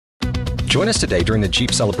Join us today during the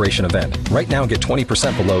Jeep Celebration event. Right now, get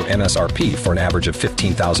 20% below MSRP for an average of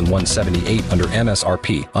 $15,178 under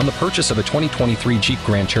MSRP on the purchase of a 2023 Jeep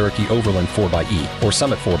Grand Cherokee Overland 4xE or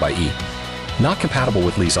Summit 4xE. Not compatible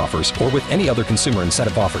with lease offers or with any other consumer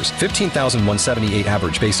incentive offers. $15,178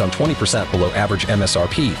 average based on 20% below average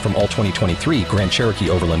MSRP from all 2023 Grand Cherokee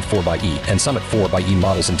Overland 4xE and Summit 4xE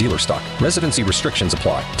models in dealer stock. Residency restrictions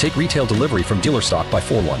apply. Take retail delivery from dealer stock by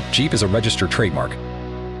 4/1. Jeep is a registered trademark.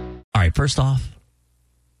 All right, first off,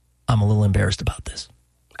 I'm a little embarrassed about this.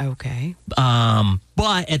 Okay.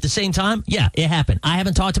 But at the same time, yeah, it happened. I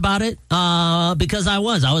haven't talked about it because I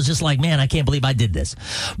was just like, man, I can't believe I did this.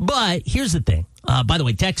 But here's the thing. By the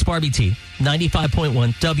way, text Barbie T,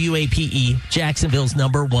 95.1 WAPE, Jacksonville's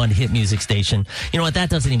 #1 hit music station. You know what? That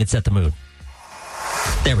doesn't even set the mood.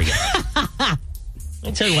 There we go. Let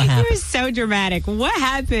me tell you what happened. You were so dramatic. What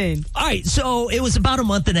happened? All right, so it was about a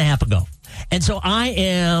month and a half ago. And so I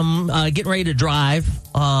am getting ready to drive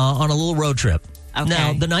on a little road trip. Okay.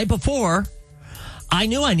 Now, the night before, I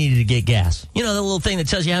knew I needed to get gas. You know, the little thing that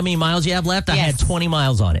tells you how many miles you have left? Yes. I had 20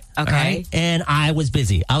 miles on it. Okay. Right? And I was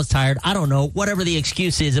busy. I was tired. I don't know. Whatever the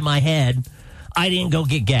excuse is in my head, I didn't go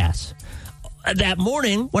get gas. That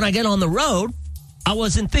morning, when I get on the road, I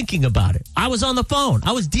wasn't thinking about it. I was on the phone.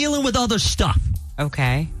 I was dealing with other stuff.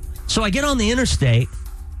 Okay. So I get on the interstate,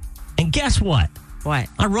 and guess what? What?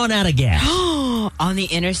 I run out of gas. On the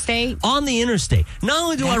interstate? On the interstate. Not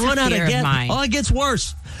only do That's I run a out of fear of gas, mine. oh, it gets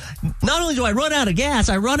worse. Not only do I run out of gas,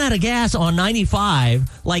 I run out of gas on 95,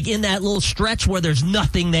 like in that little stretch where there's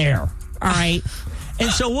nothing there. All right.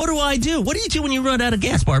 And so what do? What do you do when you run out of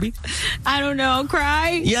gas, Barbie? I don't know.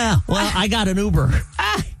 Cry? Yeah. Well, I got an Uber.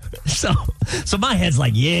 So my head's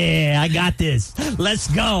like, yeah, I got this. Let's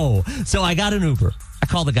go. So I got an Uber. I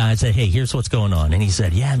called the guy and said, hey, here's what's going on. And he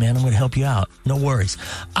said, yeah, man, I'm going to help you out. No worries.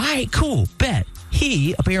 All right, cool. Bet.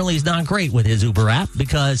 He apparently is not great with his Uber app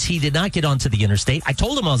because he did not get onto the interstate. I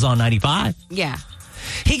told him I was on 95. Yeah.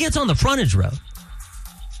 He gets on the frontage road.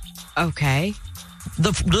 Okay.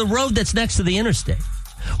 The road that's next to the interstate,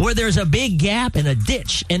 where there's a big gap and a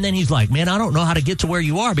ditch. And then he's like, man, I don't know how to get to where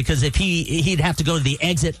you are, because if he'd have to go to the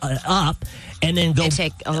exit up and then go. It'd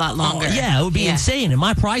take a lot longer. Yeah, it would be insane. And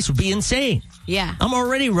my price would be insane. Yeah. I'm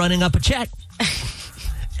already running up a check.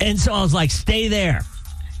 And so I was like, stay there.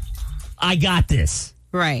 I got this.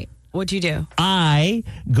 Right. What'd you do? I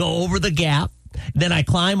go over the gap. Then I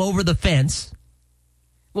climb over the fence.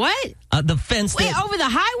 What? The fence. Wait, over the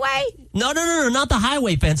highway? No, not the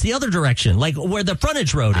highway fence. The other direction, like where the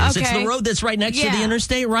frontage road is. Okay. It's the road that's right next to the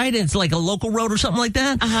interstate, right? It's like a local road or something like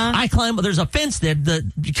that. Uh-huh. I climb. There's a fence there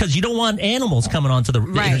because you don't want animals coming onto the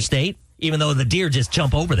interstate, even though the deer just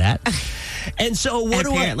jump over that. And so what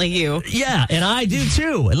do I? Apparently you. Yeah, and I do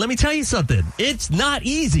too. And let me tell you something. It's not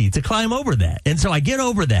easy to climb over that. And so I get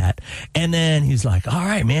over that. And then he's like, all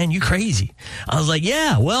right, man, you crazy. I was like,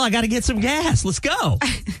 yeah, well, I got to get some gas. Let's go. All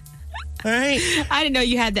right. I didn't know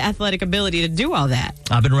you had the athletic ability to do all that.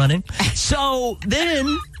 I've been running. So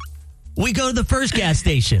then we go to the first gas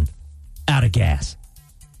station. Out of gas.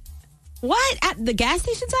 What? At the gas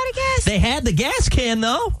station's out of gas? They had the gas can,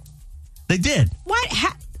 though. They did. What?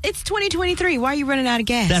 It's 2023. Why are you running out of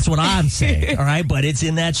gas? That's what I'm saying, all right? But it's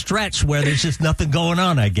in that stretch where there's just nothing going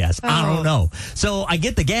on, I guess. I don't know. So I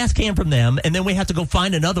get the gas can from them, and then we have to go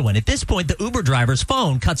find another one. At this point, the Uber driver's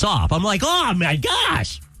phone cuts off. I'm like, oh, my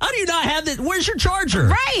gosh. How do you not have this? Where's your charger?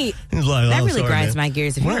 Right. He's like, that really sorry, grinds man. my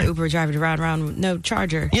gears if you're an Uber driver to ride around with no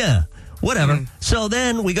charger. Yeah. Whatever. So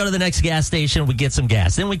then we go to the next gas station. We get some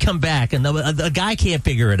gas. Then we come back, and the guy can't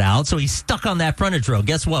figure it out, so he's stuck on that frontage road.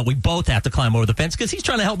 Guess what? We both have to climb over the fence because he's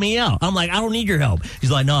trying to help me out. I'm like, I don't need your help.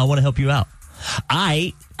 He's like, no, I want to help you out.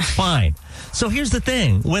 Fine. So here's the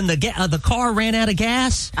thing. When the car ran out of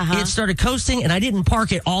gas, it started coasting, and I didn't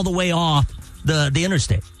park it all the way off the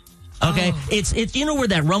interstate. Okay? It's you know where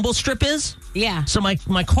that rumble strip is? Yeah. So my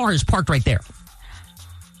car is parked right there.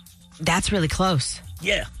 That's really close.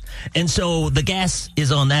 Yeah. And so the gas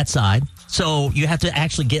is on that side. So you have to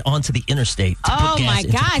actually get onto the interstate to put gas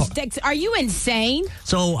into the car. Gosh. Are you insane?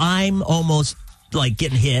 So I'm almost like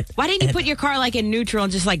getting hit. Why didn't you put your car like in neutral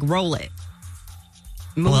and just like roll it?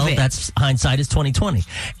 Well, that's hindsight is 2020.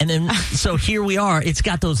 And then, so here we are. It's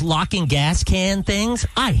got those locking gas can things.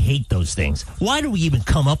 I hate those things. Why do we even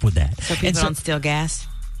come up with that? So people don't steal gas?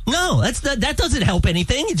 No, that doesn't help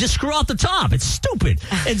anything. You just screw off the top. It's stupid.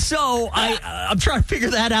 And so I'm trying to figure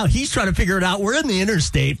that out. He's trying to figure it out. We're in the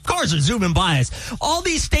interstate. Cars are zooming by us. All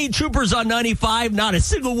these state troopers on 95, not a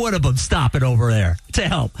single one of them stopping over there to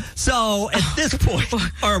help. So at this point,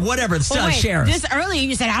 or whatever, the sheriff. This early,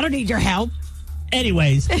 you said, I don't need your help.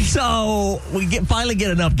 Anyways, so we finally get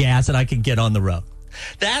enough gas and I can get on the road.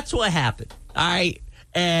 That's what happened. All right.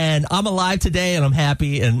 And I'm alive today, and I'm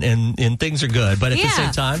happy, and things are good. But at the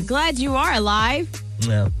same time, glad you are alive.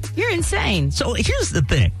 Yeah. You're insane. So here's the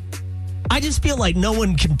thing. I just feel like no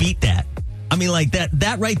one can beat that. I mean, like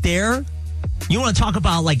that right there. You want to talk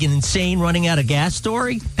about like an insane running out of gas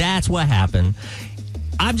story? That's what happened.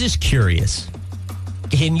 I'm just curious.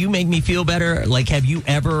 Can you make me feel better? Like, have you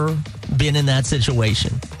ever been in that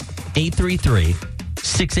situation?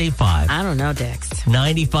 833-685. I don't know, Dex.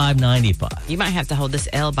 9595. You might have to hold this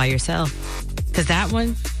L by yourself. Because that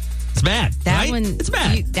one... It's bad. That right? one... It's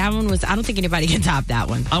bad. That one was... I don't think anybody can top that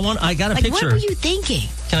one. I got a like, picture. What were you thinking?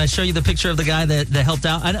 Can I show you the picture of the guy that helped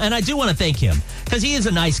out? And I do want to thank him because he is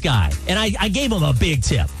a nice guy. And I gave him a big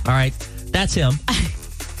tip. All right. That's him.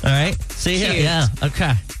 All right. See here? Cute. Yeah.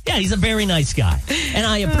 Okay. Yeah, he's a very nice guy. And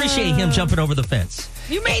I appreciate him jumping over the fence.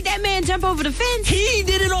 You made that man jump over the fence? He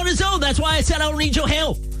did it on his own. That's why I said I don't need your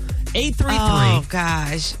help. 833. Oh,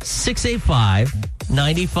 gosh.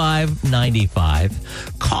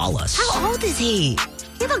 685-9595. Call us. How old is he?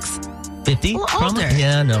 He looks 50? a little Probably. older.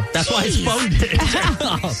 Yeah, no. That's why his phone did.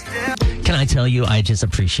 Can I tell you, I just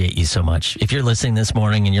appreciate you so much. If you're listening this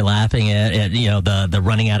morning and you're laughing at the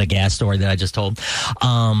running out of gas story that I just told,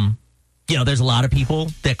 there's a lot of people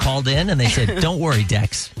that called in and they said, don't worry,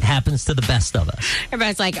 Dex. It happens to the best of us.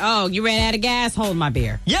 Everybody's like, oh, you ran out of gas? Hold my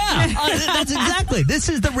beer. Yeah, that's exactly. This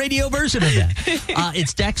is the radio version of that.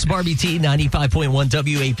 It's Dex Barbie T, 95.1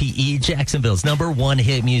 WAPE, Jacksonville's #1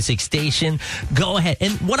 hit music station. Go ahead.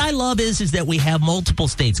 And what I love is that we have multiple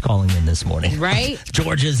states calling in this morning. Right.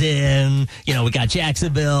 Georgia's in. We got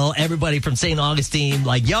Jacksonville. Everybody from St. Augustine.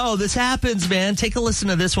 Like, yo, this happens, man. Take a listen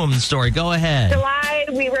to this woman's story. Go ahead. July,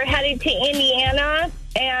 we were headed to Indiana,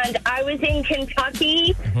 and I was in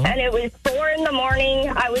Kentucky, and it was 4 in the morning.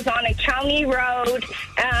 I was on a county road,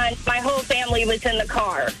 and my whole family was in the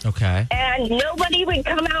car. Okay. And nobody would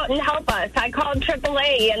come out and help us. I called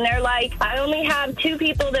AAA, and they're like, I only have 2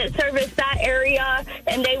 people that service that area,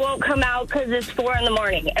 and they won't come out because it's 4 in the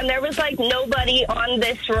morning. And there was, like, nobody on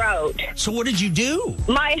this road. So what did you do?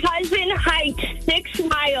 My husband hiked 6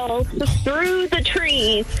 miles through the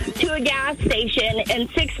trees to a gas station and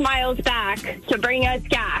 6 miles back to bring us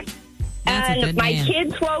gas. That's a and good my man.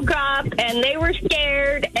 kids woke up and they were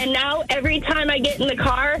scared, and now every time I get in the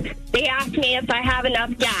car, they ask me if I have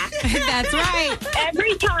enough gas. That's right.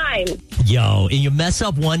 Every time. Yo, and you mess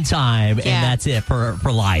up one time, Yeah. and that's it for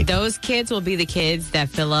life. Those kids will be the kids that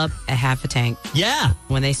fill up a half a tank Yeah.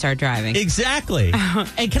 when they start driving. Exactly.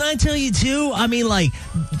 And can I tell you, too, I mean, like,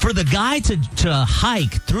 for the guy to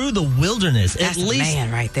hike through the wilderness, That's at a least.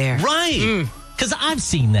 man right there. Right. Because I've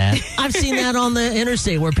seen that. I've seen that on the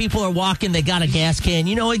interstate where people are walking, they got a gas can.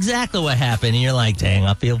 You know exactly what happened. And you're like, dang,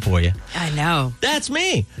 I feel for you. I know. That's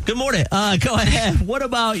me. Good morning. Go ahead. What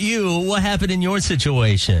about you? What happened in your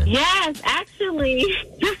situation? Yes, actually,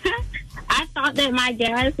 I thought that my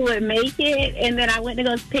gas would make it, and then I went to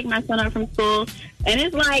go pick my son up from school. And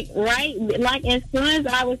it's like, as soon as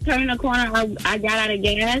I was turning the corner, I got out of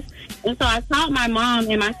gas. And so I called my mom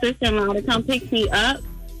and my sister-in-law to come pick me up.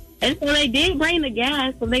 And so they did bring the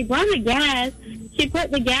gas. So they brought the gas. She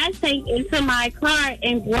put the gas tank into my car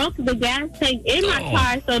and broke the gas tank in my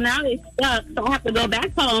car. So now it's stuck. So I have to go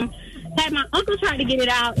back home. Had my uncle try to get it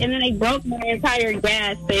out, and then they broke my entire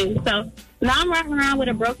gas thing. So now I'm running around with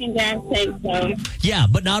a broken gas tank. So Yeah,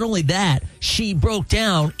 but not only that, she broke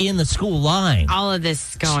down in the school line. All of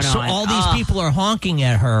this going So on. all these people are honking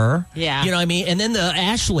at her. Yeah. You know what I mean? And then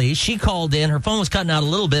Ashley, she called in. Her phone was cutting out a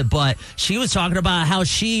little bit, but she was talking about how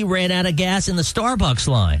she ran out of gas in the Starbucks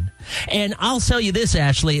line. And I'll tell you this,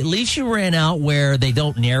 Ashley, at least you ran out where they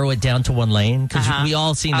don't narrow it down to one lane, because we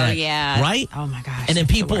all seen that. Oh, yeah. Right? Oh, my gosh. And then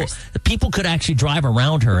it's the worst. people could actually drive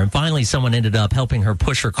around her. And finally, someone ended up helping her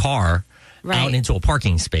push her car out into a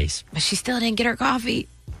parking space. But she still didn't get her coffee.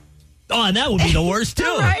 Oh, and that would be the worst, too.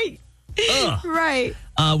 Right. Ugh. Right.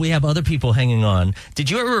 We have other people hanging on. Did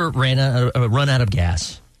you ever run out of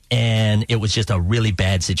gas and it was just a really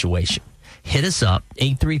bad situation? Hit us up,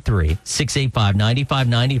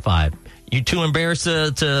 833-685-9595. You too embarrassed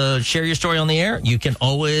to share your story on the air? You can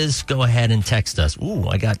always go ahead and text us. Ooh,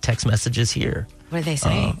 I got text messages here. What did they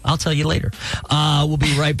say? I'll tell you later. We'll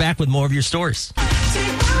be right back with more of your stories.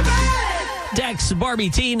 Dex, Barbie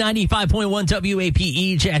T, 95.1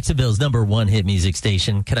 WAPE, Jacksonville's #1 hit music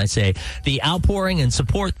station. Can I say the outpouring and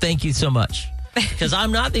support, thank you so much. Because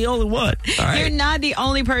I'm not the only one. All right. You're not the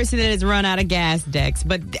only person that has run out of gas, Dex.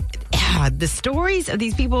 But the stories of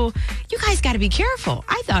these people, you guys got to be careful.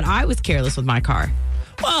 I thought I was careless with my car.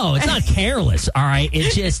 Whoa, it's not careless, all right?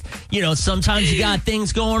 It's just, sometimes you got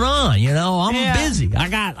things going on, I'm busy. I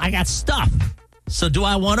got stuff. So do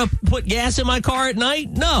I want to put gas in my car at night?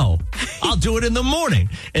 No. I'll do it in the morning,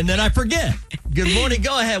 and then I forget. Good morning.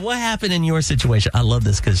 Go ahead. What happened in your situation? I love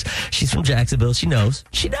this because she's from Jacksonville. She knows.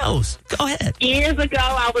 She knows. Go ahead. Years ago,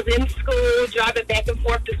 I was in school, driving back and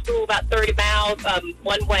forth to school about 30 miles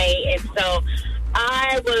one way, and so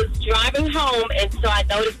I was driving home, and so I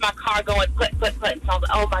noticed my car going put, and so I was like,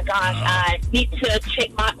 oh my gosh, I need to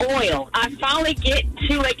check my oil. I finally get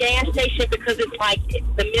to a gas station because it's like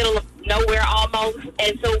the middle of nowhere almost,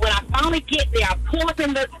 and so when I finally get there, I pull up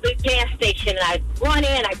in the gas station, and I run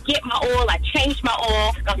in, I get my oil, I change my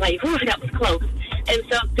oil. I was like, whew, that was close. And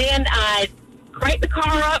so then I crank the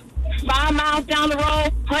car up, 5 miles down the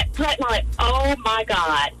road, put, and I'm like, oh my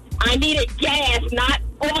God, I needed gas, not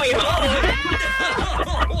oil.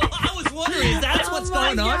 I was wondering, is that what's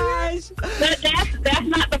going on? But that's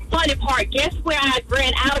not the funny part. Guess where I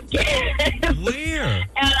ran out of gas? Where?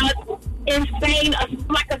 Insane,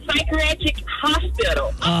 like a psychiatric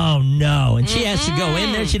hospital. Oh, no. And she has to go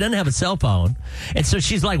in there. She doesn't have a cell phone. And so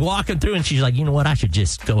she's like walking through, and she's like, you know what? I should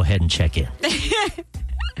just go ahead and check in.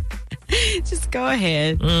 Just go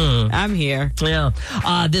ahead. I'm here. Yeah.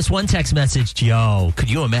 This one text message, yo, could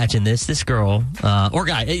you imagine this? This girl, or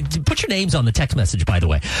guy, put your names on the text message, by the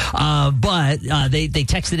way. But they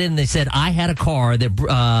texted in and they said, I had a car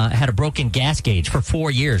that had a broken gas gauge for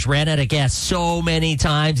 4 years, ran out of gas so many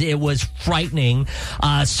times. It was frightening.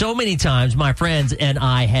 So many times my friends and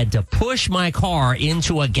I had to push my car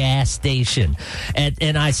into a gas station.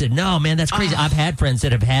 And I said, no, man, that's crazy. I've had friends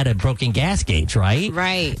that have had a broken gas gauge, right?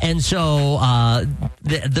 Right. And so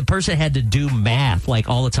the person had to do math like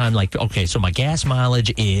all the time. Like, okay, so my gas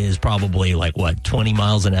mileage is probably like what, 20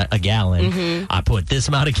 miles a gallon. I put this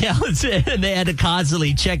amount of gallons in, and they had to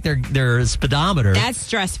constantly check their speedometer. That's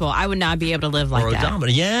stressful. I would not be able to live like that.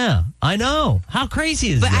 Odometer. Yeah, I know. How crazy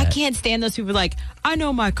is that? But I can't stand those people like, I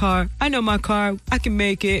know my car. I can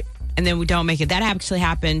make it. And then we don't make it. That actually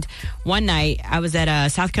happened one night. I was at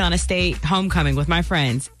South Carolina State homecoming with my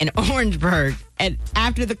friends in Orangeburg. And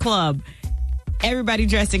after the club, everybody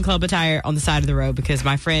dressed in club attire on the side of the road because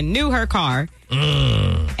my friend knew her car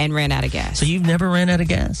and ran out of gas. So you've never ran out of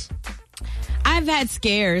gas? I've had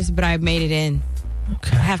scares, but I've made it in.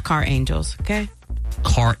 Okay. I have car angels, okay?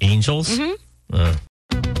 Car angels?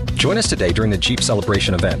 Mm-hmm. Join us today during the Jeep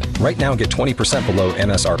Celebration event. Right now, get 20% below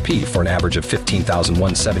MSRP for an average of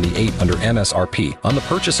 $15,178 under MSRP on the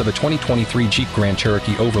purchase of a 2023 Jeep Grand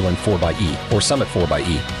Cherokee Overland 4xE or Summit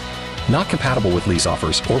 4xE. Not compatible with lease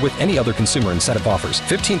offers or with any other consumer incentive offers.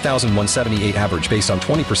 $15,178 average based on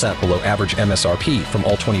 20% below average MSRP from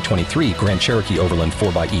all 2023 Grand Cherokee Overland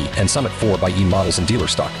 4xE and Summit 4xE models in dealer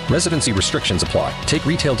stock. Residency restrictions apply. Take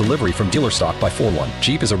retail delivery from dealer stock by 4/1.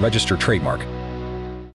 Jeep is a registered trademark.